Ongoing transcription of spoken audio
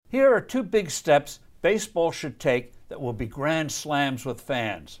Here are two big steps baseball should take that will be grand slams with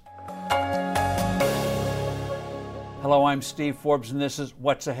fans. Hello, I'm Steve Forbes, and this is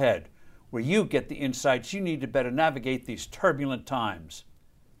What's Ahead, where you get the insights you need to better navigate these turbulent times.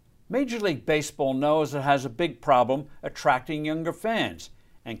 Major League Baseball knows it has a big problem attracting younger fans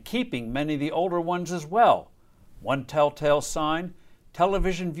and keeping many of the older ones as well. One telltale sign,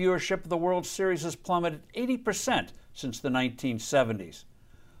 television viewership of the World Series has plummeted 80% since the 1970s.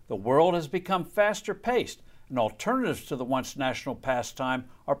 The world has become faster paced, and alternatives to the once national pastime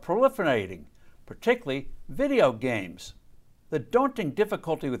are proliferating, particularly video games. The daunting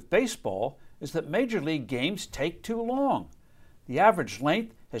difficulty with baseball is that Major League games take too long. The average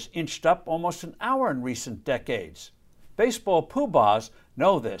length has inched up almost an hour in recent decades. Baseball poobahs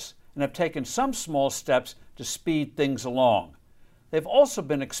know this and have taken some small steps to speed things along. They've also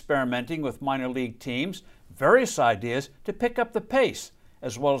been experimenting with minor league teams, various ideas to pick up the pace,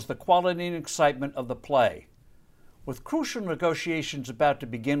 as well as the quality and excitement of the play. With crucial negotiations about to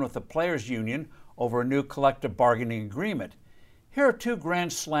begin with the Players Union over a new collective bargaining agreement, here are two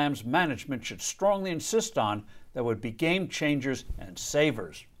grand slams management should strongly insist on that would be game changers and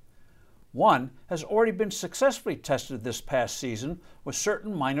savers. One has already been successfully tested this past season with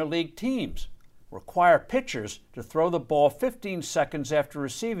certain minor league teams. Require pitchers to throw the ball 15 seconds after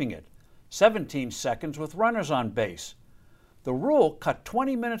receiving it, 17 seconds with runners on base. The rule cut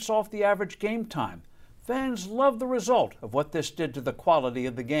 20 minutes off the average game time. Fans love the result of what this did to the quality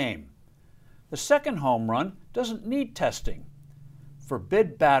of the game. The second home run doesn't need testing.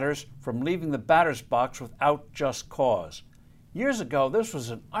 Forbid batters from leaving the batter's box without just cause. Years ago, this was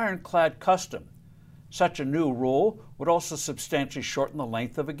an ironclad custom. Such a new rule would also substantially shorten the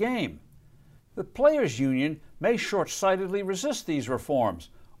length of a game. The Players Union may short-sightedly resist these reforms,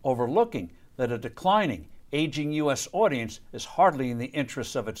 overlooking that a declining, aging U.S. audience is hardly in the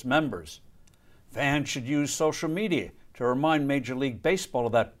interests of its members. Fans should use social media to remind Major League Baseball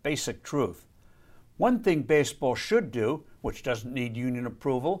of that basic truth. One thing baseball should do, which doesn't need union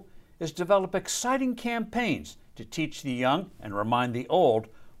approval, is develop exciting campaigns to teach the young and remind the old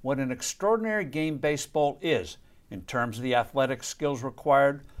what an extraordinary game baseball is in terms of the athletic skills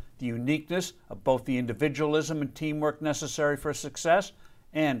required, the uniqueness of both the individualism and teamwork necessary for success,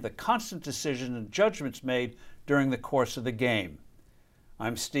 and the constant decisions and judgments made during the course of the game.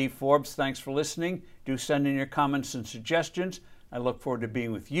 I'm Steve Forbes. Thanks for listening. Do send in your comments and suggestions. I look forward to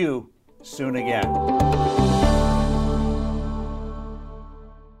being with you soon again.